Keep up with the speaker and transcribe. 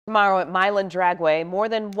Tomorrow at Milan Dragway, more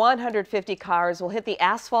than 150 cars will hit the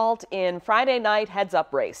asphalt in Friday night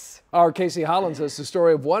heads-up race. Our Casey Hollins has the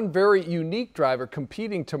story of one very unique driver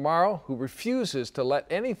competing tomorrow who refuses to let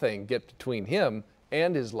anything get between him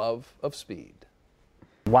and his love of speed.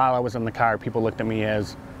 While I was in the car, people looked at me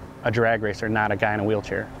as a drag racer, not a guy in a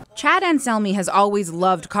wheelchair. Chad Anselmi has always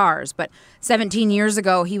loved cars, but 17 years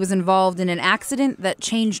ago he was involved in an accident that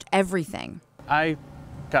changed everything. I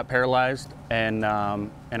got paralyzed in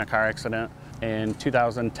a car accident. In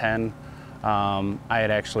 2010, I had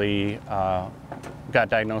actually got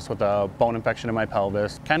diagnosed with a bone infection in my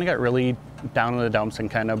pelvis. Kind of got really down in the dumps and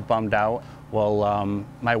kind of bummed out. Well,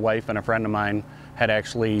 my wife and a friend of mine had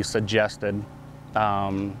actually suggested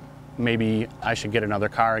maybe I should get another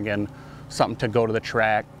car again, something to go to the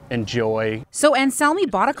track, enjoy. So Anselmi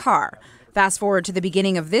bought a car. Fast forward to the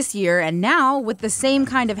beginning of this year, and now with the same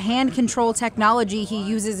kind of hand control technology he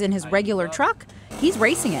uses in his regular truck, he's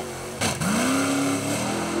racing it.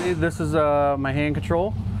 This is my hand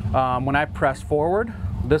control. When I press forward,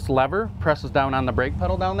 this lever presses down on the brake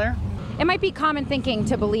pedal down there. It might be common thinking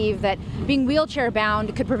to believe that being wheelchair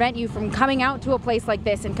bound could prevent you from coming out to a place like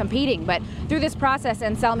this and competing, but through this process,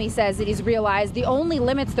 Anselmi says that he's realized the only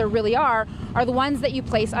limits there really are the ones that you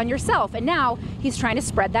place on yourself, and now he's trying to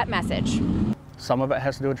spread that message. Some of it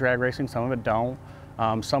has to do with drag racing, some of it don't.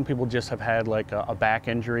 Some people just have had like a back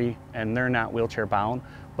injury and they're not wheelchair bound,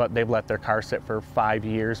 but they've let their car sit for 5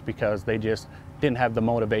 years because they just didn't have the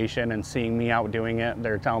motivation, and seeing me out doing it,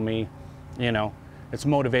 they're telling me, you know, it's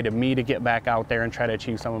motivated me to get back out there and try to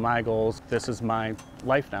achieve some of my goals. This is my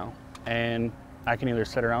life now, and I can either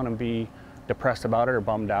sit around and be depressed about it or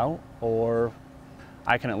bummed out, or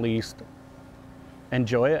I can at least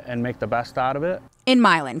enjoy it and make the best out of it. In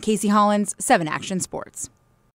Milan, Casey Hollins, 7 Action Sports.